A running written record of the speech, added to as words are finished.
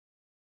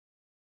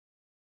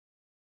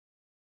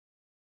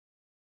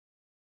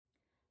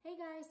Hey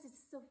guys, this is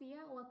Sophia.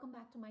 Welcome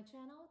back to my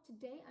channel.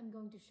 Today I'm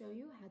going to show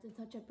you how to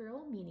touch up your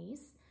old minis.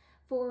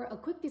 For a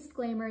quick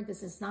disclaimer,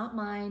 this is not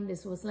mine.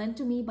 This was lent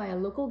to me by a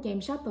local game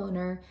shop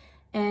owner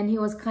and he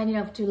was kind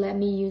enough to let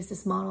me use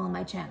this model on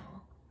my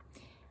channel.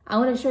 I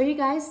want to show you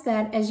guys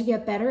that as you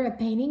get better at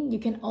painting, you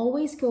can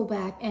always go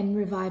back and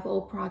revive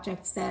old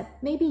projects that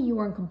maybe you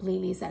weren't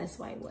completely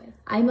satisfied with.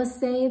 I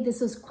must say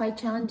this was quite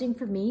challenging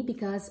for me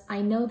because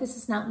I know this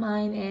is not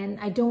mine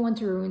and I don't want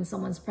to ruin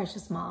someone's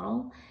precious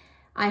model.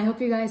 I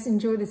hope you guys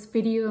enjoy this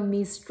video of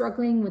me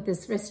struggling with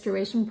this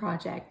restoration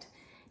project.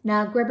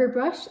 Now grab your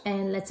brush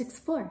and let's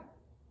explore.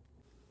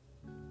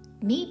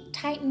 Meet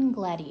Titan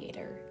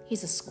Gladiator.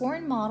 He's a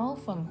scorn model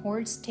from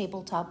Hordes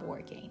tabletop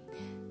wargame.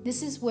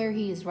 This is where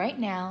he is right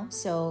now,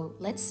 so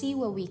let's see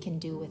what we can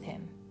do with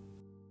him.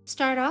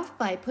 Start off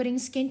by putting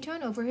skin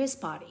tone over his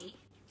body.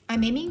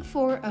 I'm aiming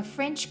for a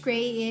French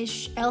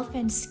grayish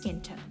elephant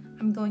skin tone.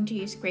 I'm going to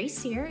use gray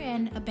cere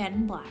and a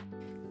patent black.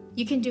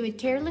 You can do it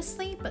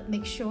carelessly, but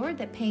make sure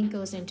that paint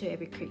goes into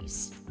every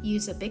crease.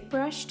 Use a big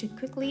brush to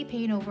quickly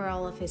paint over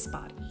all of his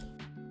body.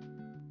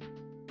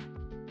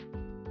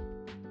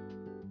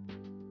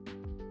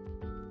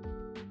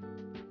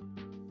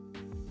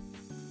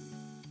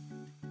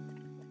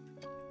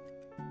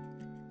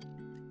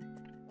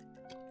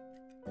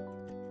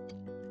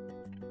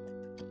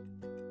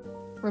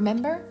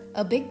 Remember,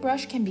 a big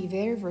brush can be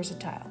very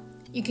versatile.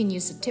 You can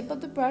use the tip of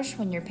the brush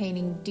when you're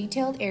painting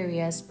detailed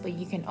areas, but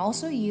you can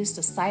also use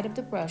the side of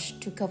the brush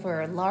to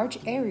cover a large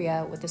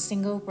area with a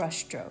single brush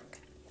stroke.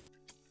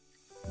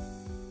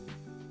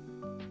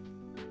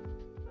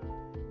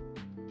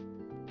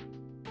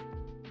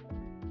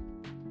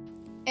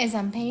 As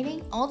I'm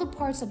painting, all the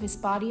parts of his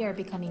body are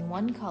becoming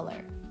one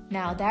color.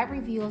 Now that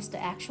reveals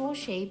the actual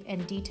shape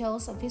and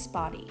details of his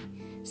body.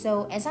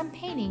 So as I'm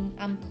painting,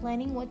 I'm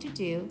planning what to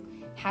do,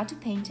 how to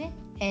paint it,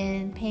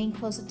 and paying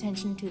close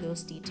attention to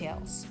those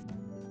details.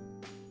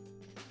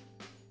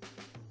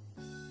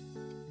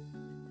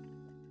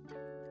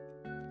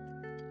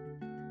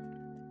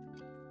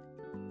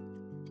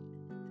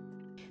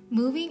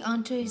 Moving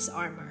on to his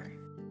armor.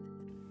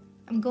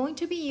 I'm going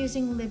to be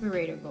using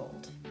Liberator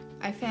Gold.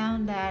 I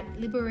found that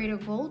Liberator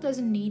Gold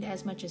doesn't need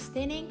as much as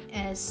thinning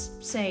as,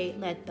 say,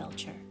 Lead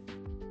Belcher.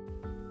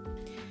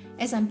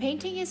 As I'm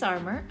painting his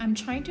armor, I'm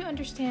trying to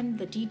understand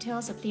the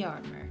details of the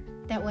armor.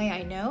 That way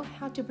I know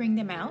how to bring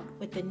them out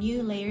with the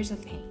new layers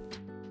of paint.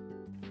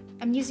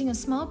 I'm using a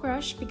small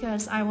brush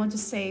because I want to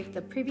save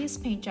the previous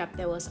paint job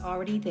that was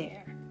already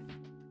there.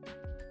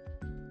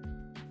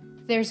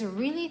 There's a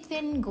really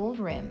thin gold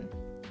rim,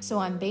 so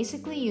I'm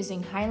basically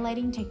using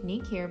highlighting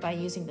technique here by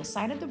using the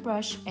side of the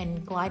brush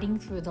and gliding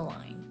through the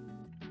line.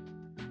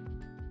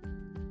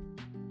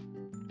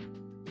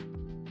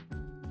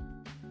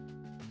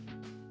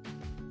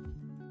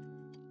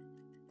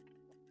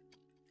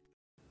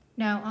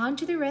 Now on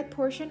to the red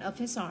portion of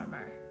his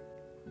armor.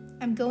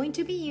 I'm going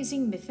to be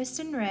using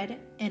Mephiston Red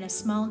and a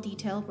small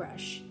detail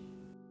brush.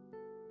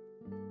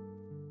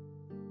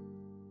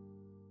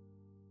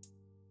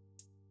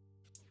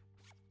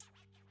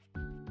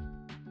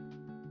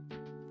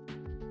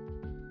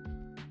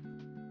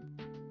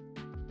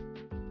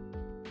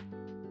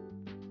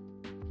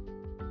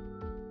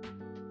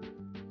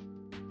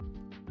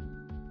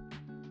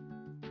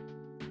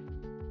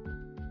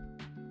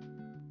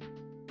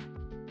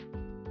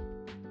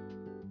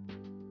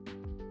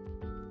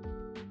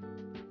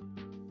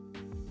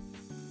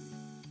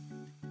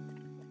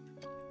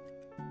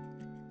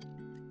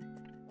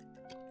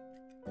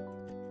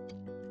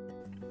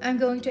 I'm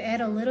going to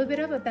add a little bit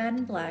of a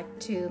patent black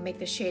to make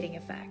the shading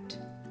effect.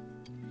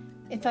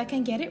 If I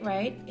can get it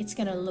right, it's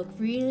gonna look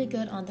really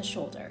good on the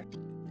shoulder.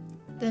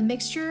 The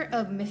mixture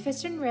of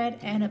Mephiston Red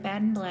and a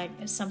patent black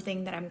is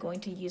something that I'm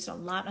going to use a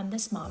lot on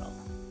this model.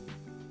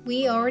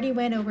 We already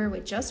went over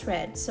with just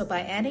red, so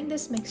by adding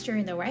this mixture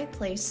in the right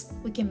place,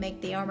 we can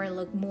make the armor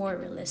look more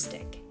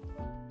realistic.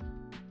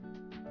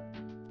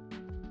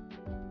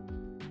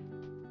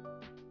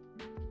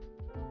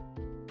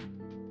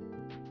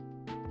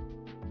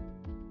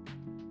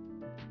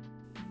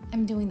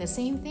 I'm doing the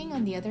same thing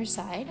on the other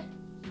side.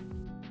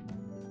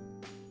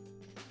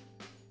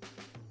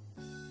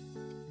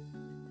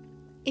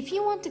 If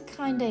you want to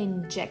kinda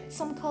inject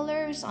some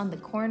colors on the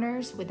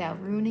corners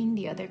without ruining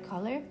the other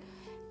color,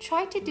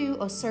 try to do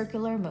a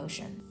circular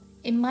motion.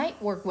 It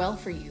might work well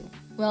for you.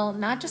 Well,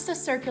 not just a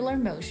circular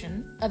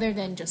motion, other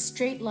than just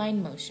straight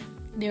line motion.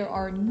 There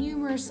are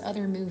numerous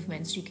other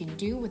movements you can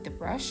do with the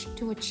brush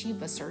to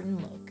achieve a certain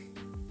look.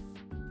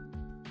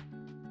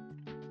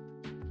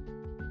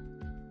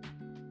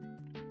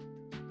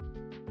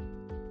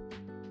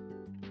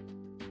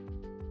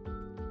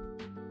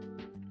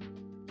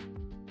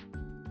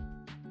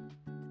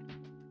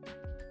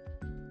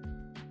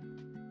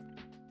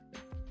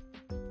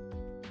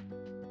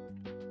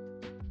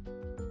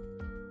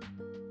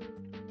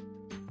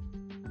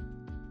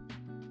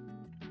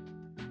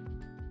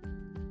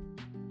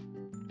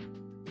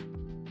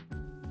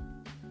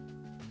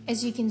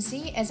 As you can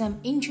see, as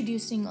I'm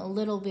introducing a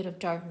little bit of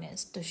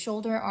darkness, the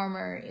shoulder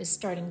armor is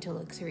starting to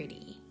look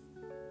 3D.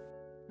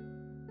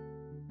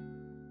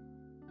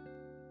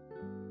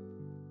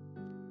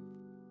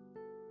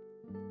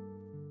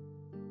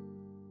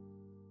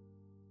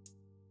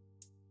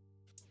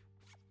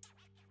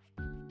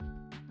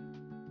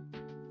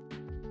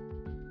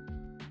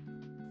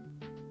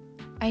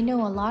 I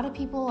know a lot of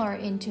people are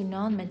into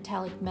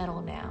non-metallic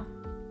metal now,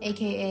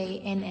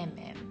 aka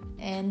NMM,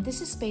 and this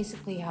is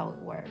basically how it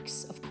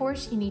works. Of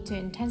course, you need to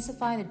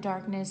intensify the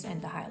darkness and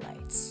the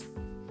highlights.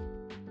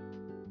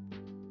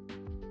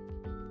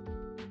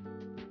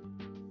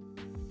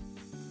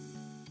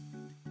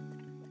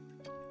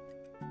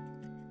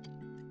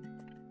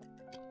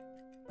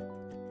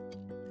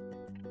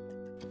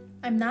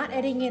 I'm not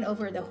adding it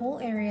over the whole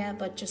area,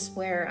 but just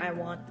where I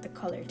want the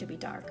color to be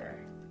darker.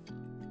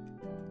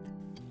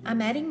 I'm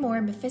adding more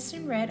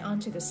Mephiston red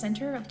onto the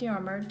center of the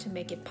armor to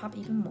make it pop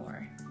even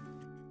more.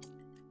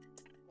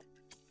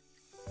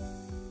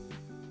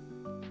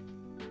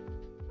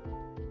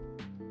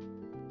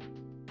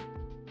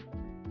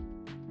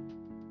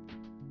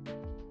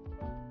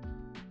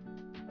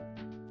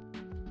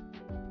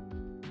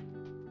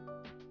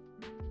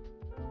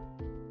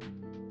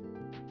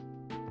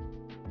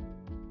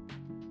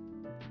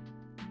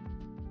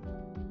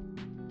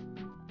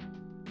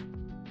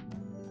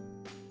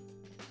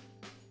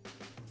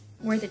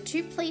 Where the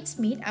two plates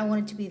meet, I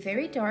want it to be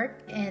very dark,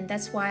 and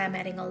that's why I'm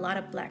adding a lot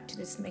of black to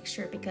this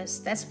mixture,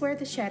 because that's where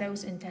the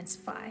shadows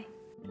intensify.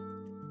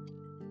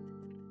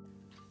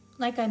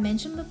 Like I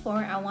mentioned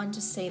before, I want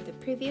to save the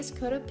previous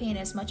coat of paint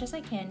as much as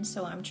I can,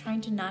 so I'm trying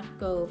to not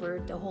go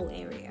over the whole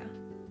area.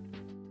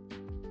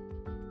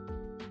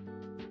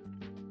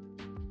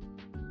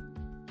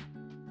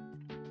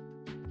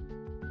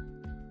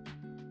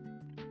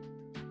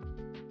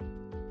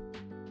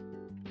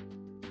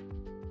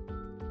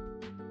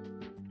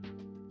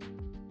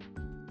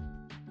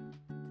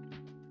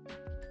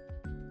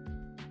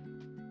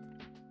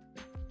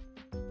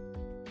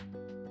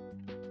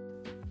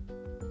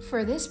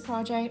 For this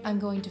project, I'm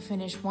going to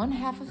finish one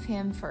half of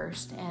him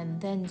first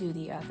and then do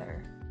the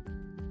other.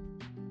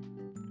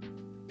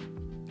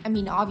 I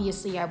mean,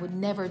 obviously I would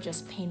never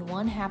just paint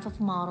one half of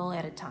a model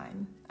at a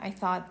time. I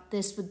thought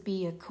this would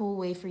be a cool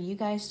way for you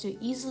guys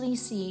to easily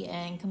see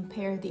and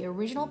compare the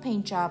original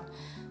paint job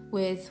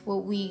with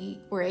what we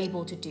were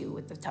able to do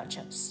with the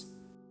touch-ups.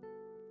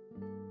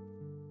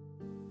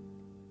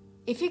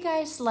 If you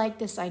guys like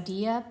this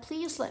idea,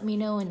 please let me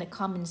know in the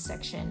comments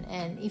section,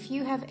 and if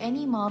you have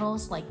any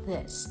models like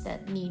this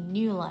that need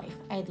new life,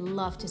 I'd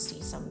love to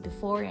see some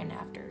before and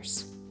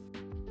afters.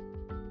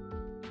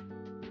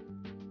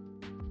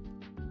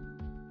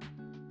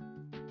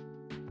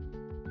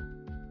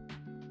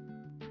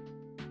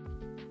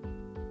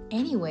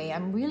 Anyway,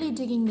 I'm really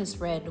digging this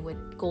red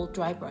with gold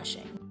dry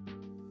brushing.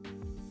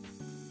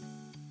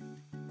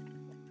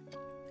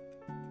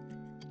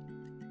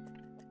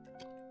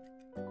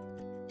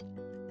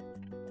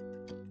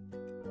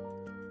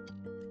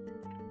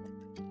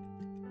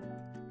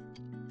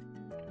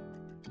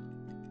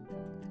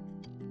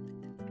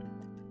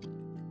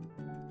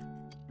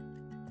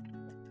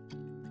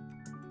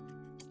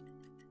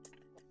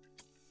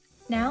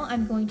 Now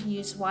I'm going to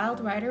use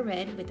Wild Rider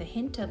Red with a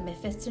hint of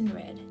Mephiston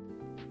Red.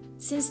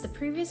 Since the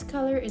previous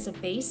color is a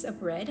base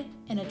of red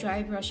and a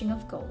dry brushing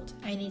of gold,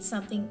 I need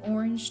something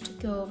orange to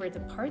go over the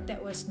part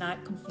that was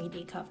not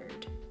completely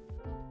covered.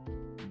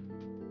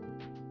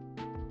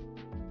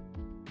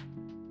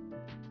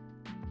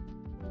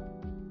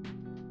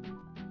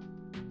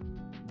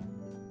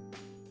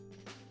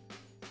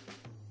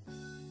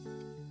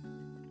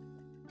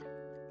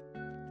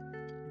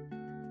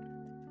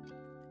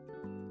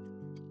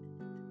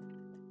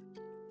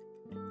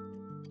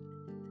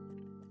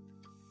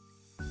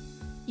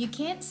 You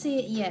can't see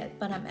it yet,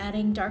 but I'm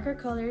adding darker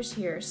colors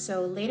here,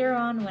 so later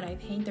on when I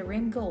paint the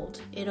rim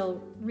gold,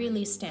 it'll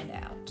really stand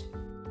out.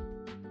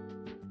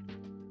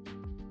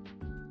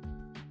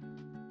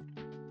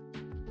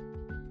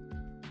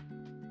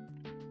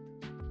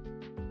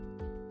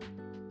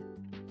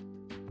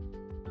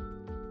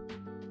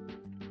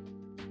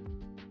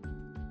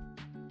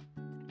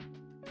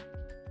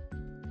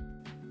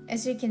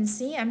 As you can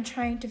see, I'm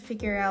trying to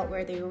figure out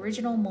where the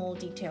original mold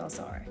details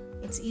are.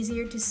 It's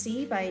easier to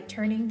see by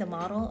turning the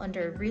model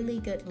under really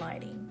good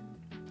lighting.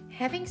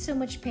 Having so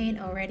much paint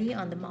already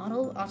on the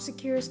model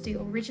obscures the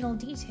original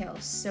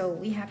details, so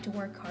we have to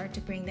work hard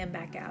to bring them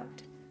back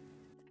out.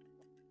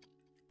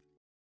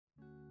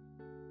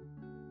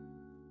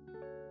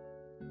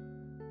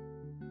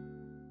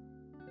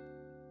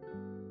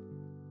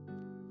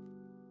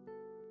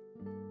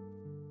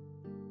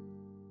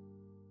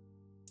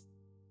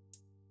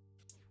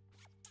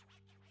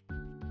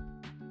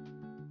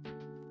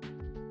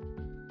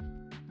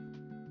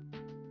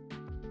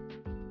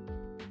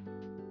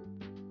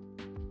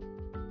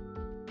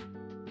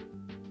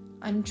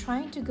 I'm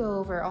trying to go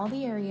over all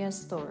the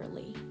areas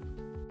thoroughly.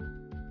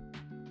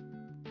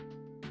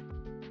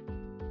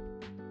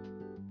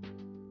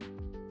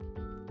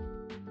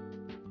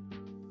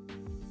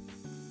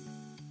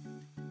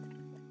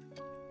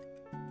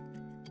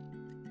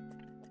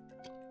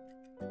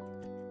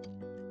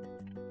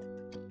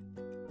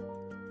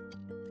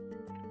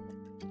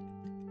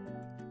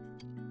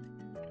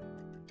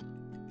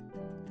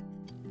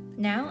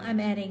 Now I'm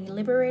adding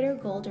Liberator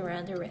Gold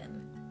around the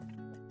rim.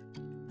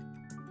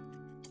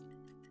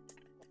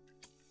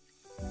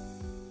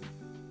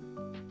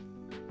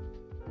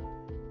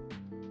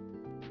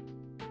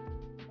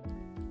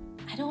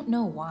 don't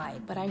know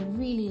why, but I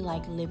really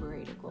like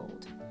Liberator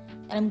Gold.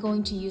 And I'm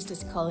going to use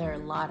this color a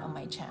lot on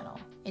my channel.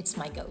 It's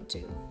my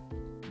go-to.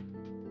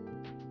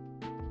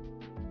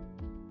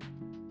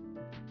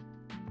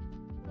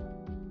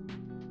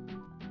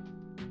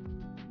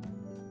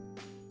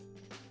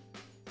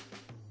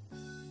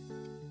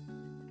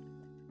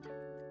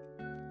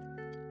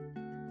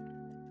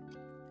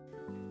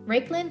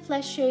 Rakeland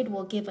Flesh Shade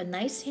will give a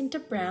nice hint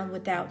of brown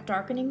without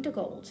darkening the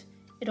gold.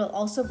 It'll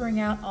also bring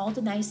out all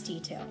the nice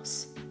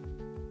details.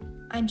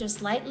 I'm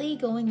just lightly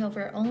going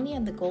over only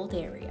on the gold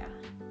area.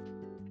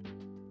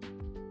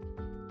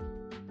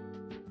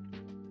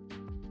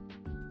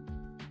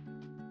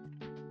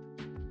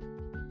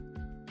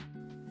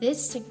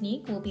 This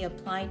technique will be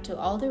applied to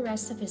all the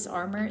rest of his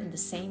armor in the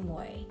same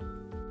way.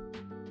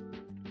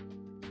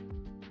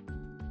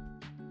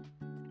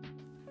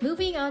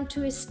 Moving on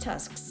to his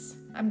tusks,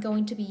 I'm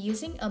going to be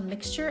using a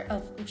mixture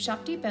of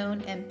Ushapti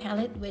bone and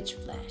Pallid Witch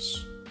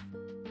flesh.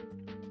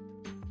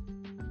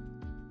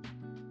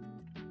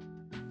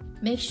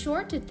 Make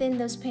sure to thin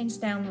those paints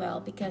down well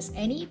because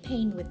any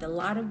paint with a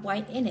lot of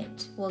white in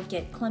it will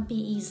get clumpy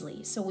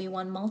easily, so we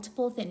want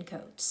multiple thin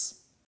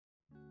coats.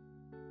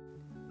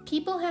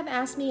 People have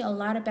asked me a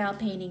lot about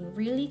painting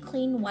really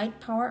clean white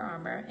power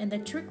armor, and the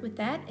trick with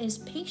that is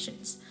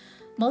patience.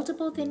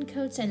 Multiple thin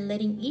coats and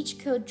letting each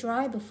coat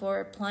dry before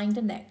applying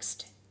the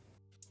next.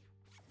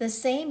 The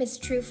same is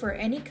true for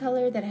any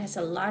color that has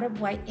a lot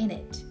of white in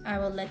it. I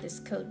will let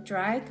this coat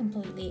dry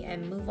completely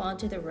and move on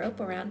to the rope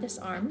around this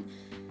arm.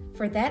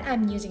 For that,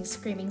 I'm using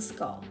Screaming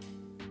Skull.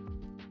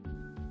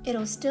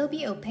 It'll still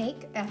be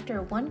opaque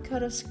after one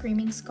coat of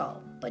Screaming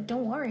Skull, but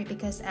don't worry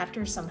because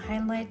after some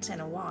highlights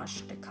and a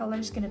wash, the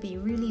color's gonna be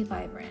really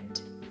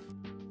vibrant.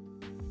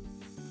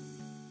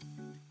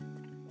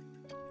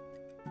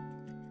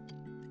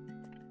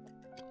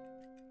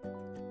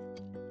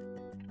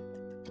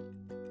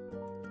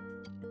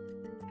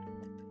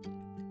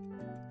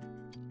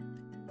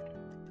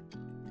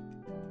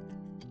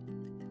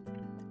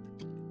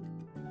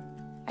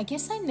 I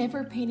guess I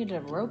never painted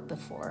a rope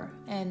before,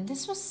 and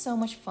this was so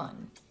much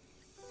fun.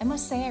 I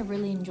must say I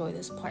really enjoy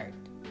this part.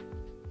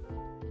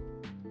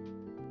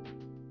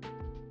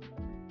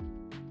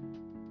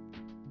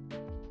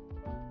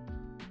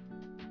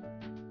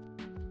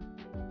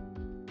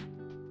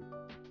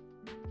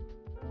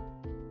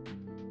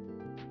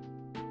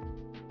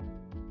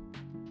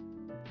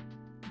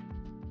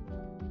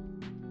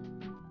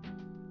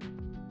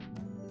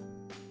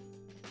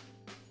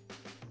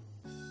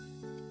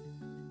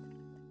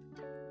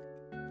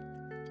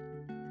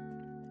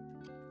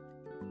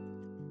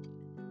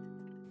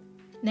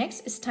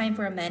 Next, it's time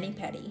for a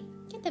mani-pedi.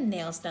 Get them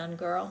nails done,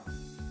 girl.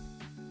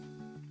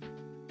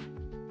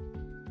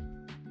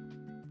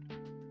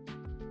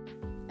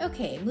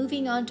 Okay,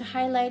 moving on to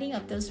highlighting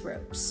of those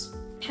ropes.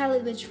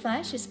 Pallid Witch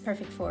Flash is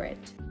perfect for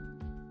it.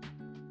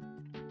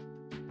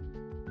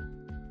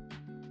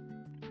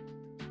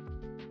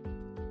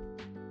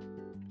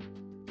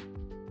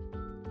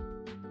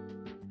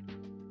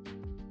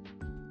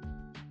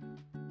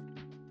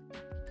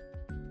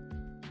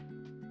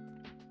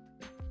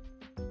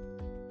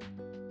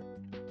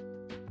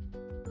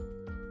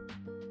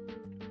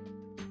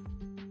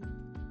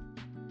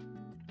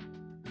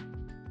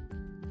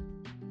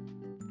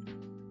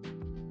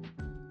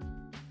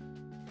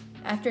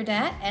 After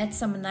that, add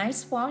some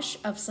nice wash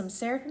of some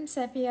Seraphim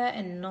Sepia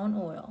and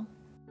non-oil.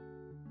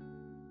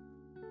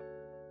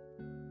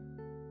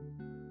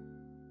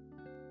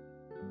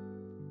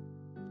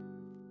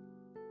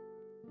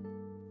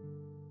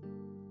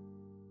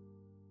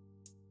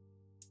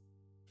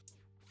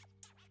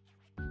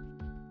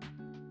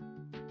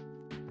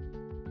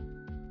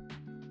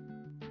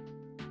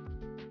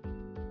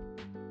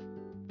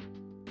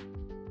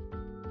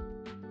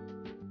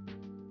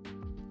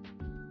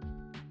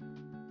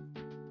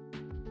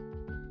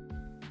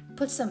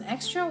 Put some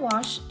extra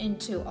wash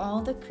into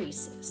all the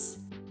creases.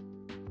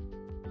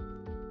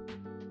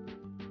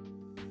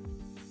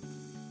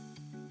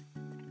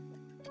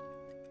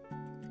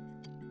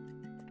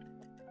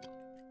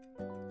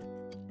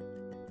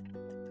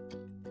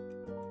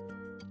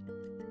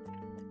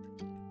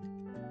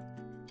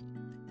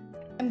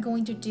 I'm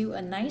going to do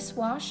a nice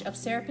wash of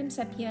Seraphim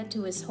Sepia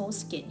to his whole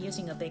skin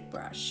using a big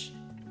brush.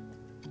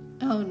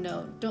 Oh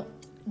no,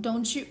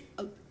 don't you,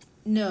 oh,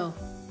 no.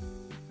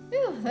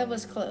 Whew, that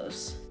was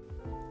close.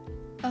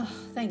 Oh,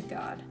 thank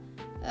God.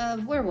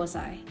 Where was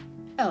I?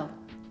 Oh,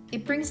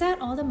 it brings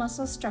out all the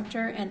muscle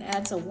structure and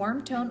adds a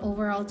warm tone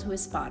overall to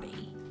his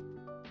body.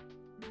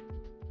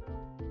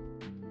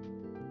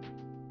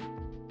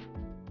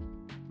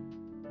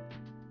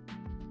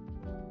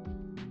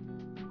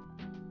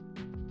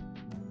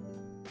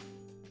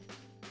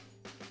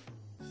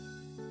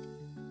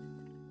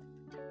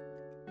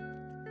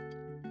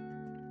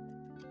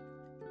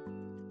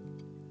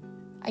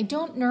 I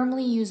don't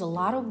normally use a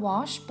lot of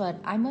wash, but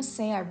I must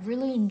say I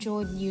really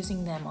enjoyed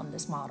using them on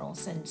this model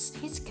since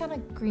he's kind of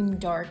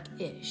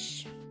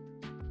grimdark-ish.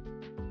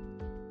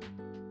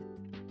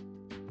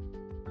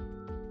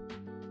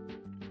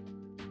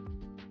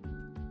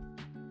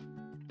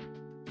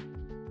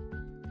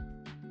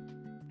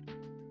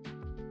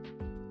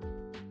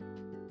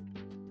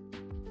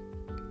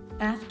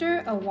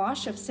 After a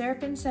wash of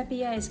Seraphim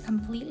Sepia is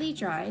completely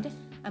dried,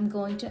 I'm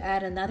going to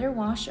add another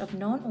wash of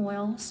known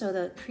oil so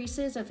the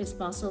creases of his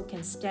muscle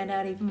can stand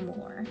out even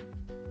more.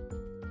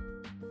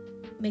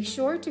 Make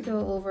sure to go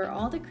over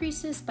all the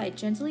creases by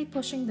gently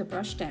pushing the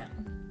brush down.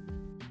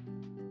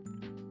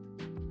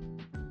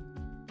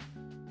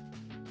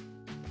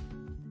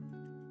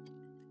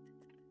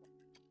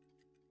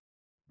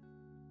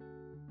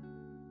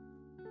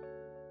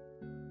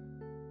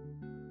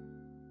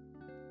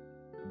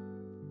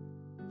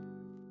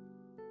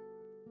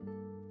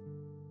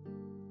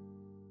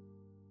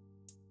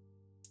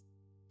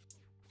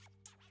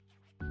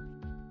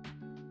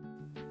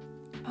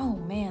 Oh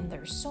man,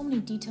 there's so many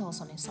details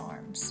on his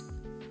arms.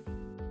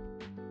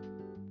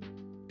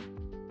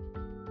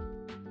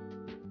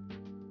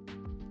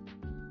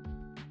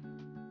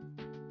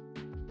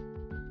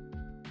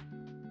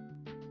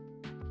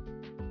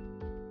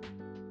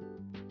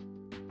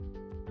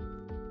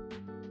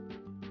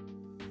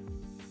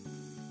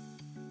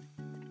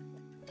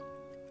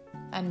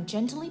 I'm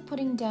gently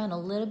putting down a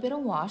little bit of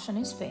wash on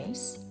his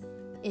face.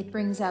 It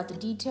brings out the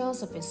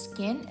details of his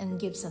skin and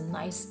gives a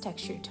nice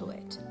texture to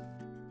it.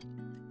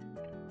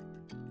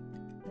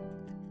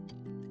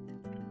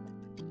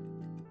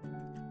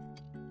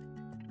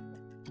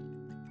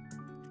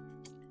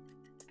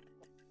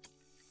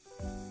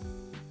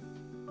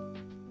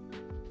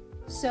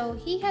 So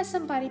he has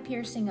some body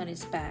piercing on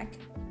his back,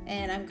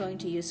 and I'm going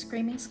to use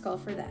Screaming Skull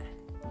for that.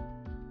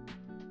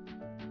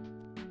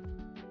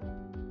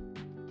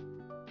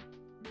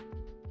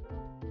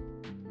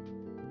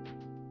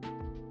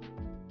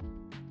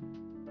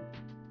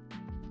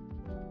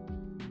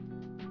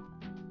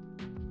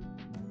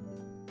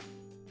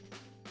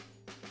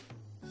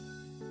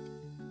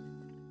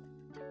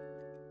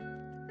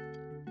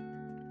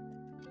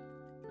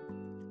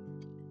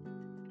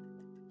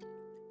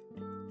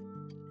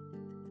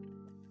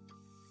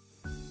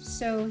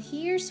 So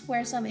here's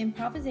where some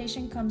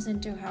improvisation comes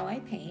into how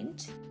I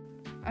paint.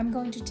 I'm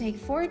going to take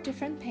 4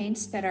 different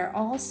paints that are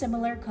all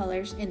similar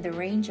colors in the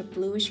range of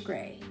bluish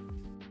gray.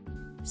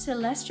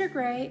 Celestia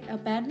Gray,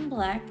 Abaddon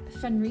Black,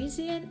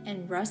 Fenrisian,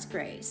 and Rust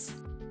Grays.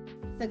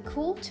 The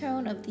cool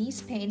tone of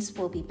these paints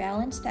will be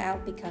balanced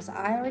out because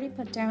I already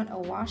put down a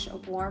wash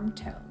of warm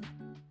tone.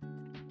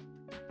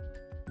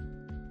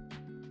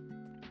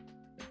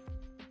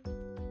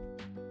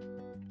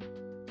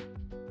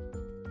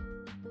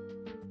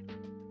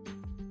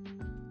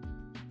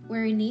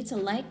 Where it needs a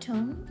light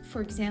tone,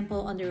 for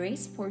example on the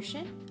raised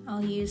portion,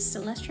 I'll use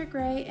Celestia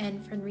Gray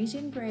and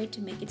Fenrisian Gray to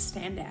make it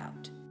stand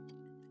out.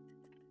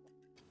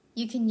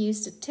 You can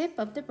use the tip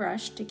of the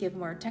brush to give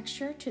more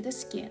texture to the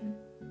skin.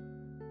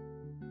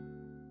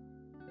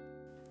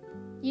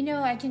 You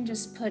know, I can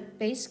just put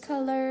base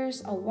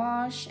colors, a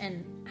wash,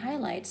 and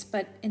highlights,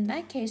 but in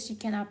that case you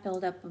cannot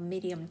build up a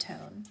medium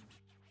tone.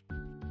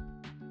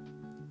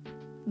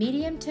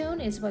 Medium tone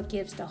is what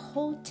gives the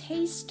whole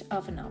taste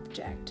of an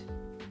object.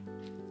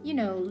 You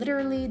know,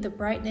 literally the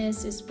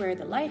brightness is where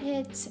the light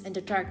hits and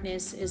the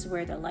darkness is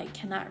where the light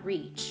cannot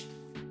reach.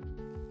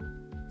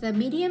 The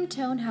medium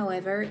tone,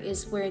 however,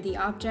 is where the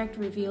object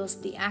reveals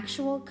the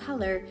actual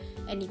color,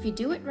 and if you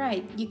do it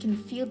right, you can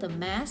feel the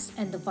mass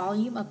and the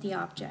volume of the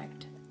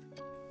object.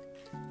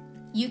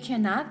 You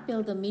cannot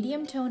build a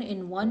medium tone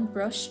in one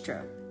brush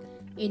stroke.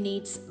 It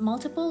needs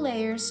multiple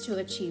layers to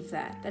achieve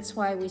that. That's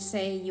why we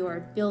say you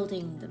are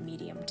building the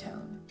medium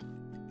tone.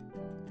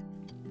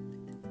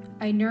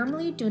 I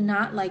normally do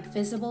not like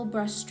visible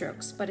brush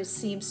strokes, but it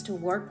seems to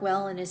work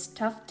well in his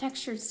tough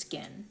textured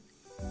skin.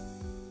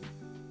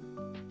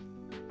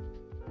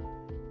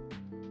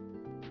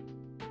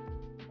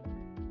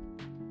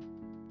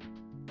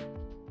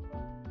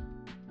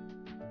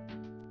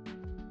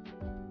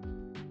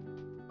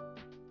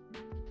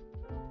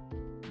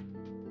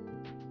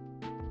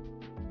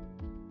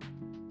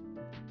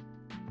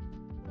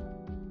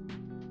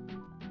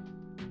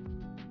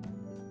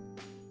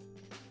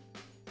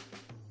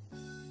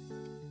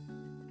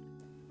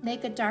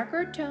 Make a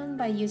darker tone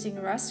by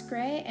using Rust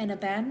Gray and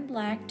Abaddon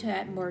Black to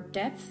add more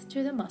depth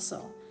to the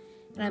muscle.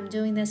 And I'm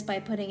doing this by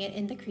putting it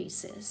in the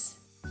creases.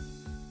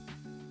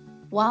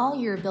 While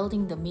you're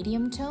building the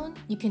medium tone,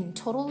 you can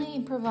totally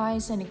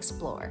improvise and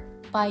explore.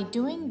 By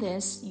doing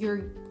this,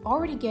 you're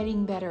already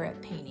getting better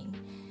at painting.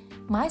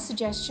 My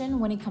suggestion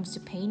when it comes to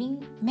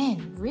painting,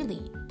 man,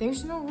 really,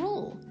 there's no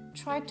rule.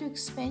 Try to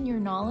expand your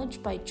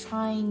knowledge by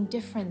trying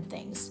different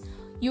things.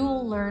 You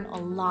will learn a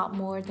lot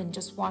more than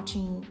just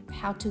watching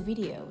how-to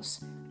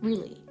videos.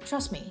 Really,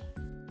 trust me.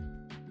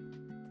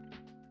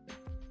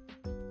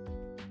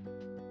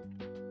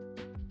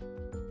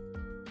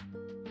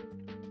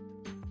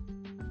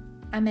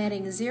 I'm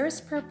adding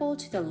Xeris Purple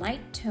to the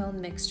light tone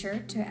mixture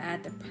to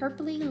add the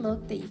purpley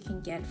look that you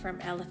can get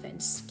from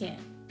elephant skin.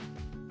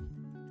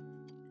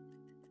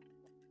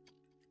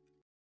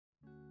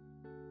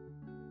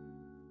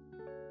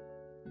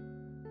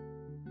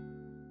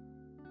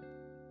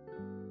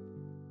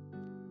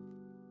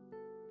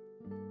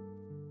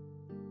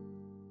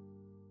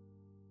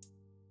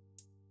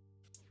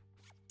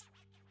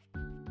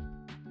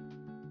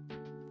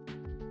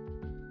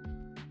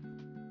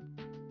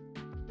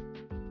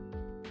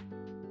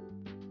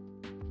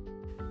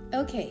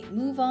 Okay,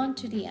 move on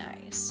to the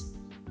eyes.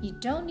 You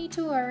don't need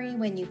to worry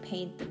when you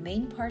paint the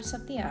main parts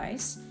of the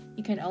eyes.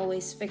 You can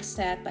always fix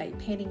that by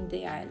painting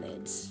the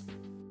eyelids.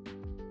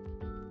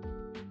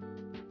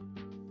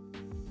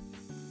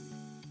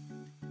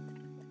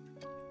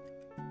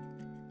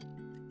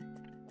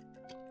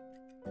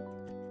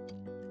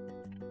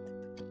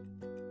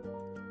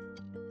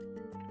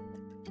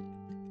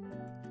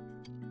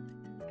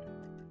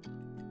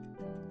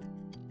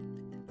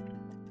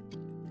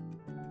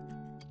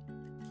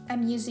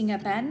 I'm using a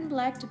patent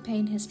black to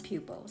paint his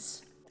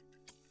pupils.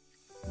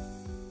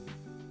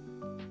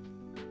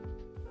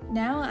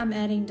 Now I'm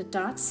adding the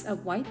dots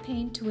of white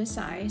paint to his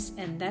eyes,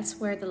 and that's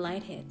where the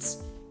light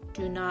hits.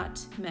 Do not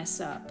mess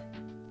up.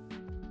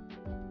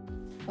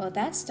 Well,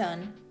 that's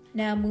done.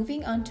 Now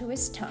moving on to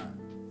his tongue.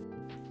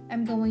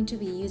 I'm going to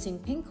be using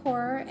Pink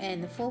Horror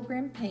and Full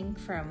Grim Pink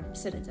from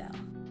Citadel.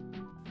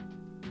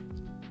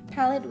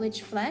 Palette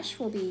Witch Flash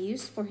will be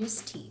used for his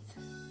teeth.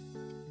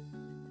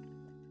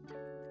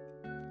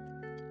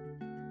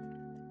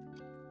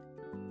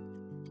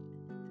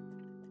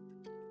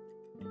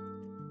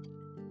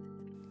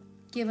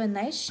 Give a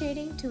nice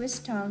shading to his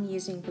tongue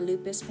using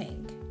Volupus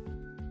Pink.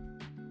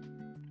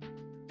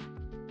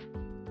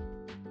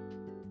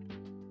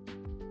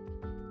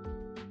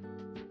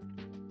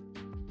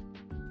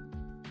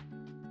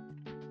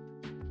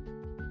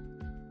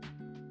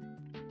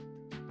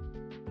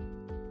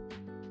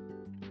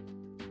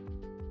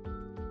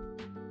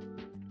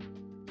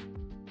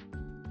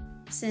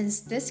 Since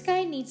this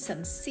guy needs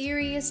some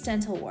serious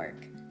dental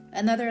work,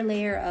 another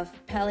layer of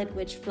Palette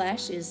Witch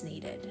Flash is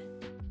needed.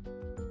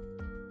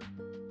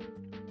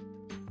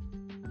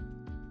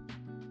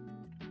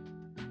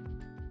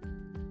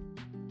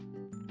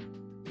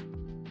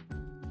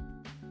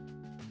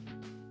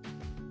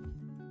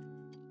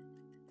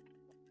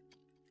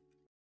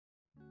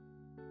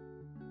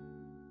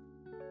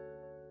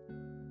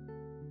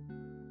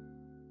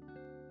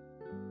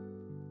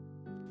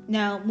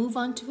 Now move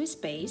on to his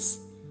base.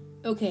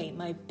 Okay,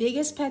 my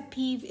biggest pet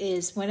peeve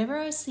is whenever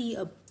I see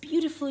a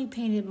beautifully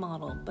painted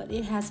model, but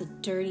it has a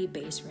dirty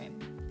base rim.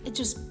 It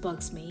just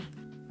bugs me.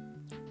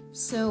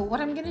 So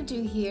what I'm gonna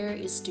do here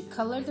is to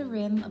color the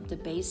rim of the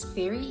base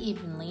very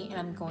evenly, and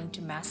I'm going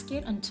to mask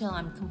it until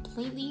I'm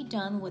completely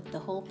done with the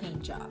whole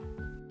paint job.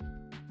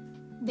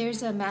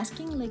 There's a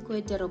masking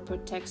liquid that'll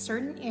protect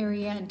certain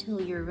area until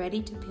you're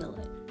ready to peel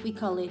it. We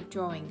call it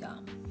drawing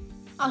gum.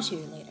 I'll show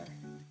you later.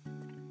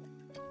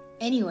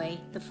 Anyway,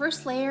 the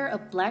first layer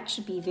of black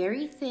should be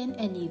very thin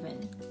and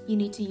even. You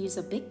need to use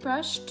a big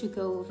brush to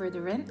go over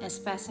the rim as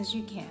fast as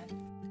you can.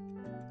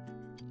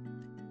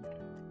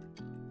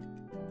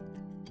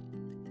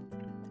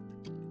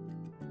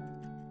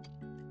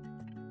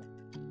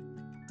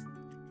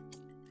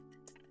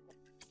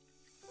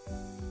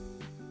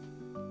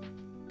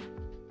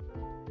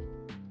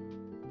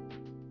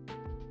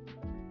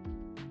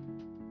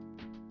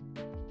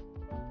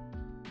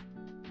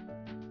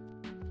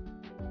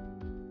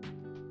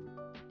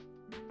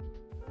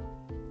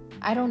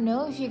 I don't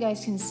know if you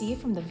guys can see it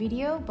from the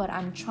video, but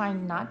I'm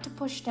trying not to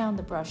push down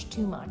the brush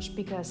too much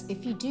because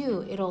if you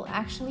do, it'll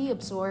actually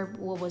absorb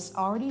what was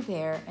already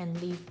there and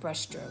leave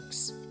brush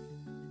strokes.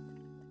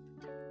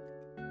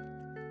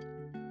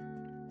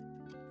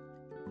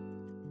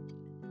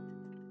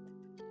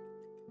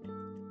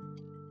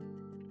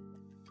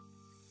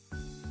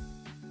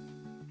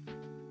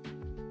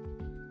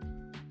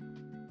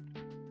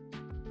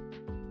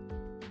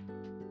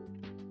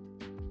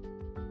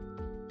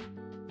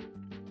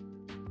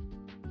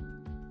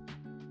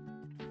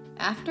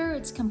 After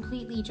it's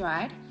completely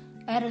dried,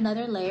 add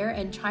another layer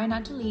and try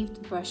not to leave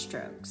the brush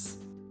strokes.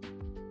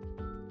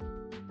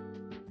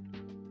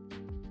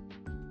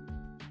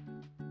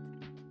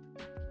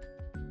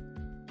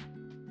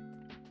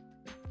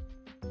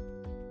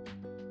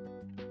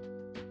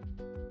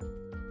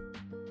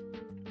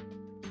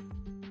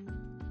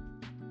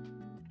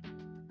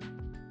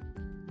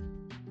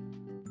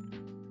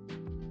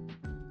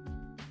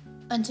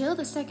 Until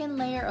the second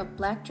layer of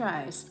black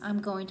dries,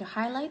 I'm going to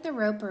highlight the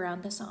rope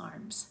around his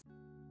arms.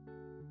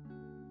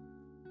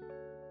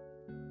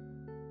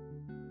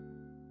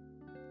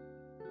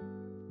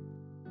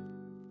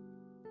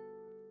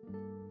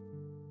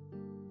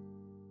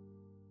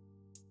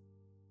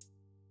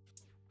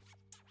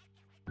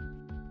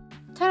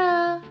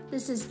 Ta-da!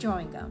 This is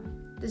drawing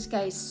gum. This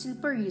guy is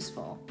super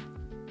useful.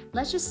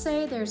 Let's just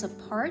say there's a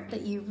part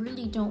that you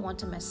really don't want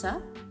to mess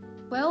up.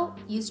 Well,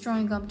 use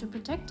drawing gum to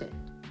protect it.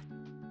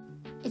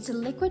 It's a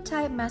liquid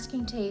type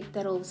masking tape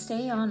that'll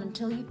stay on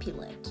until you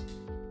peel it.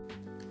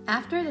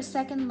 After the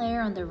second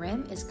layer on the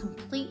rim is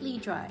completely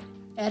dried,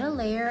 add a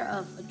layer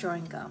of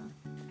drawing gum.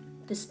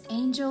 This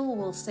angel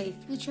will save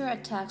future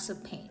attacks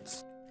of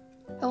paint.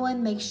 Oh,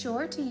 and make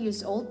sure to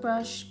use old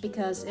brush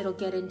because it'll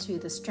get into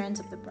the strands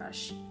of the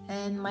brush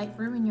and might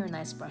ruin your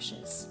nice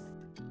brushes.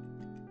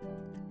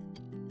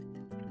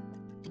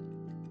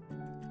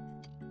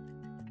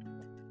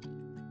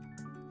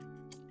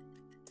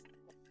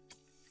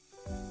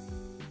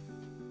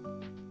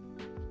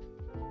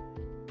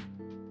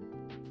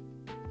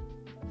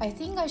 I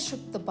think I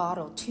shook the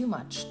bottle too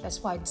much,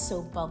 that's why it's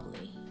so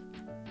bubbly.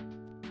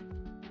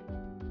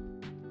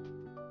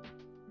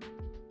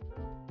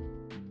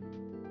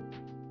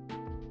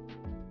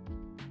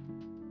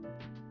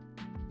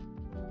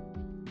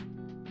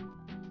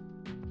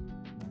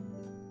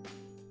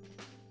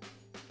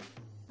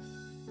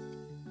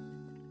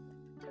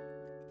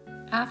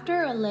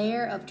 After a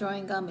layer of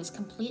drawing gum is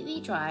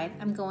completely dried,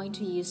 I'm going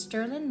to use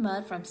Sterling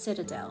Mud from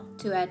Citadel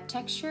to add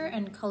texture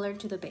and color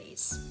to the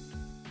base.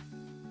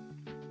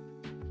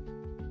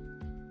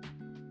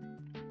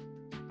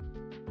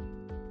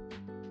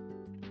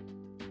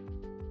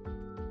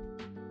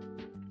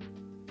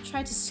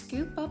 Try to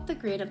scoop up the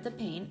grit of the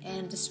paint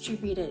and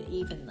distribute it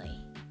evenly.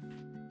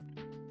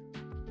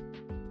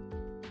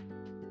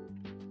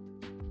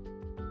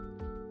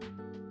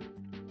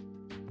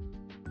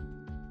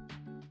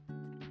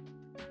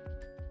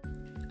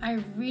 I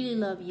really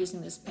love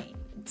using this paint.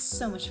 It's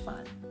so much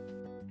fun.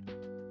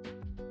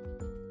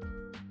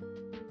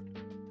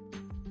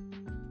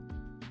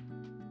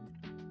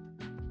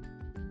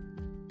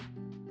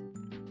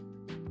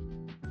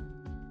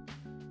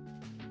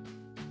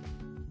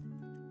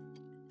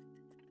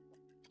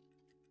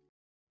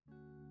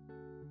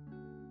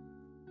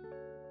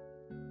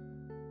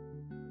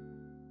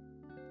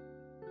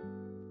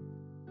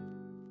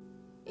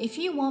 If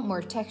you want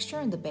more texture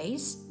in the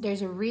base,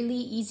 there's a really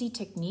easy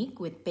technique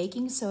with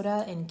baking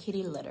soda and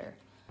kitty litter.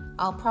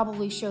 I'll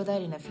probably show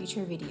that in a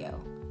future video.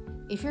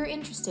 If you're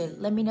interested,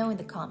 let me know in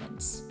the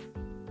comments.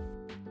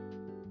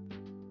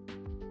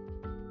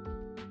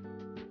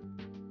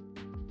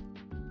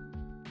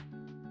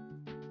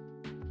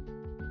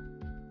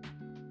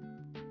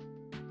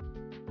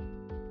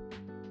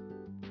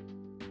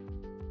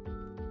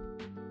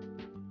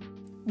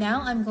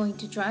 Now I'm going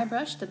to dry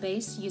brush the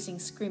base using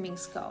Screaming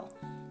Skull.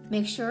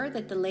 Make sure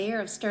that the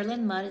layer of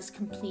Sterling Mud is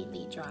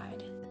completely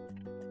dried.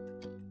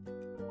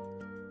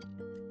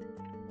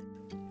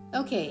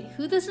 Okay,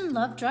 who doesn't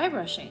love dry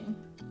brushing?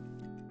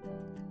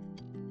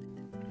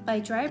 By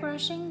dry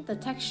brushing, the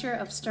texture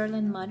of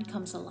Sterling Mud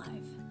comes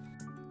alive.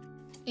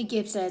 It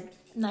gives a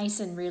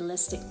nice and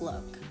realistic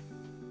look.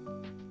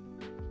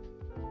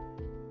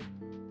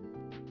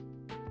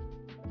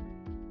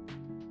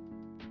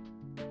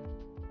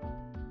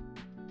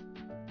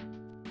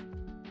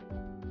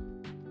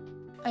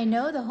 I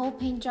know the whole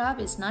paint job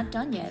is not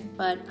done yet,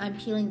 but I'm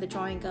peeling the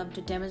drawing gum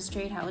to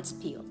demonstrate how it's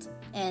peeled.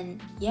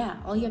 And yeah,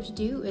 all you have to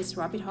do is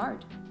rub it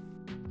hard.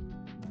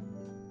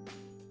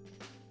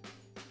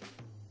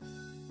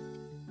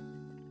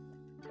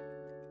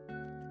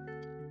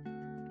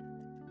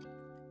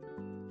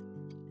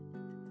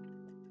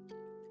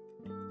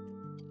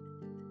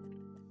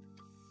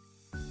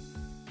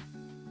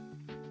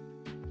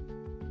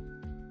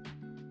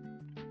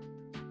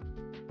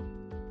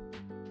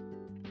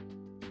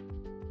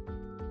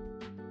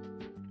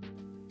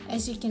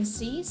 As you can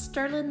see,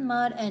 Sterling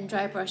Mud and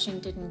dry brushing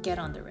didn't get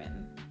on the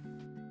rim.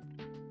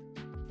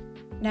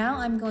 Now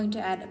I'm going to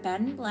add a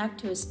Baden Black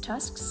to his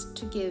tusks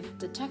to give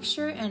the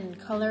texture and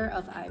color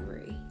of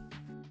ivory.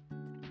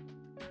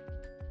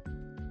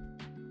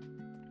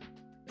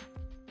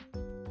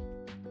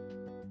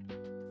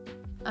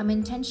 I'm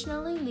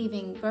intentionally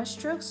leaving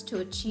brushstrokes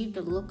to achieve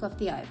the look of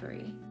the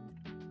ivory.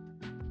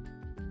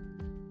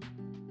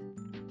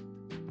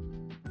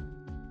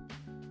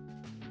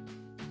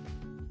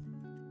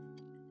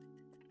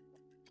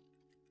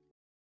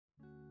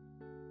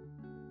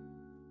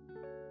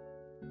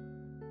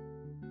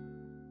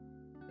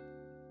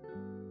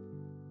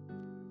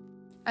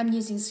 I'm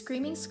using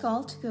Screaming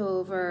Skull to go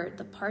over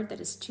the part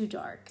that is too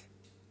dark.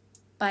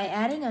 By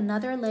adding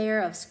another layer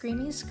of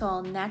Screaming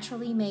Skull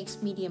naturally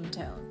makes medium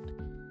tone.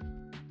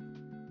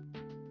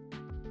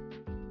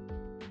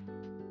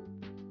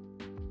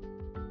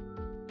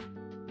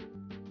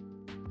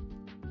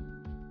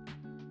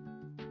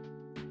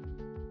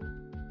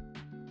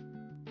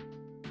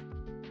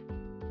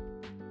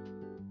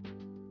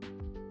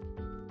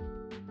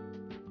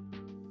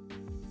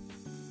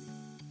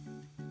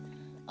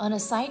 On a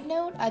side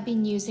note, I've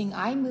been using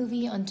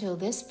iMovie until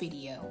this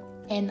video,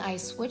 and I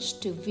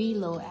switched to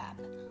Velo app.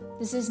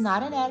 This is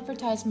not an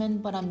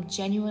advertisement, but I'm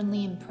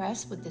genuinely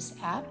impressed with this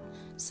app,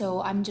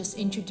 so I'm just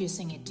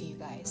introducing it to you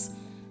guys.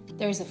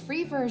 There's a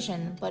free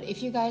version, but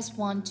if you guys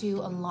want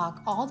to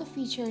unlock all the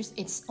features,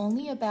 it's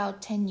only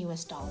about $10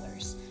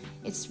 US.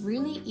 It's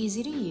really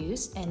easy to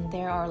use, and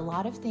there are a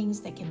lot of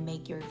things that can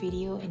make your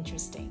video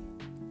interesting.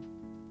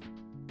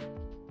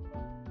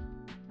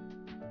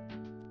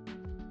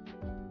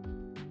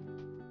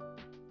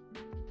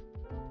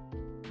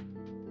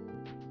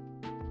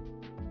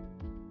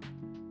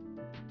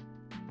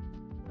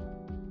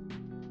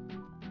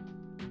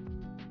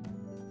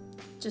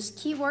 Just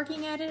keep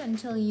working at it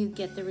until you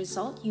get the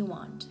result you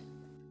want.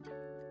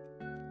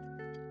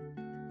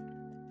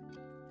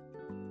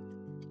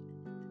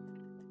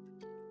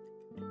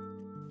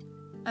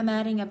 I'm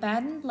adding a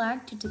Baden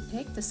Black to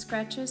depict the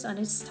scratches on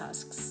its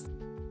tusks.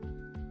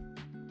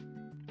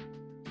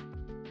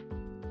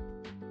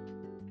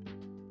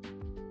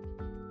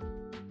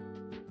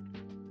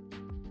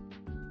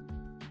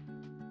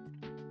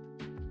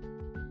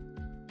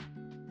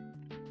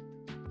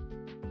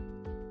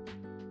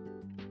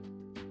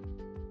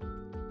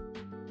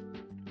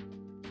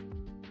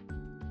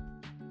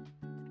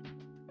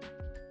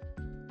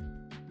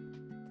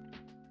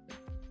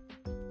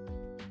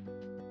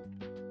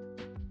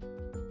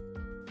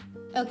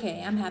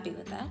 Okay, I'm happy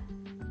with that.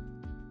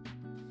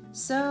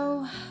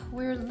 So,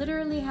 we're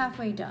literally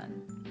halfway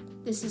done.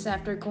 This is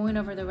after going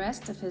over the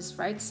rest of his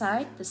right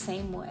side the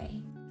same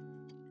way.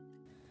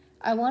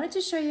 I wanted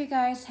to show you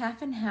guys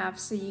half and half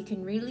so you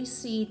can really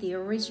see the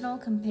original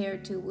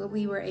compared to what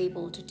we were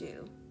able to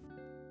do.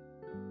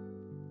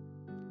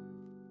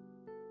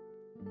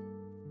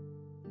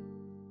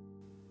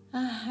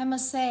 I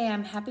must say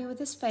I'm happy with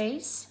his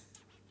face.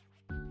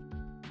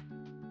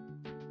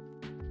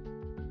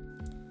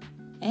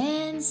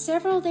 And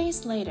several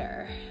days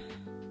later,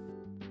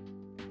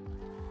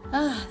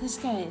 this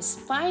guy is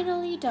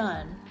finally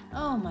done.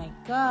 Oh my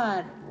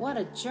god, what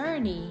a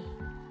journey!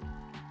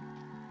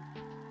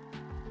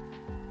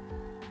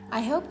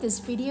 I hope this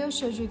video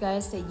shows you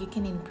guys that you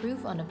can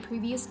improve on a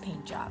previous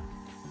paint job.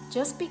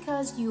 Just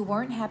because you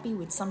weren't happy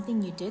with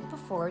something you did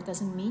before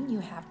doesn't mean you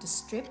have to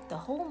strip the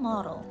whole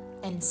model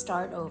and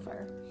start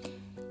over.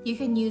 You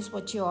can use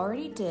what you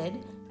already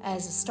did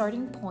as a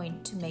starting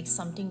point to make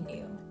something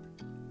new.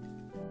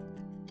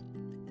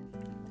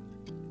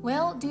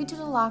 Well, due to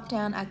the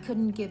lockdown, I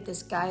couldn't give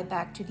this guy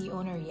back to the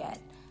owner yet,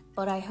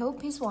 but I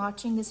hope he's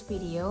watching this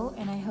video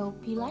and I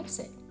hope he likes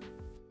it.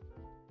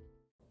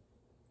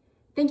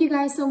 Thank you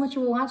guys so much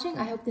for watching.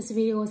 I hope this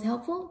video was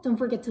helpful. Don't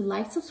forget to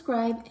like,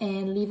 subscribe,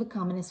 and leave a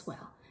comment as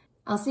well.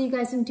 I'll see you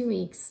guys in 2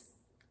 weeks.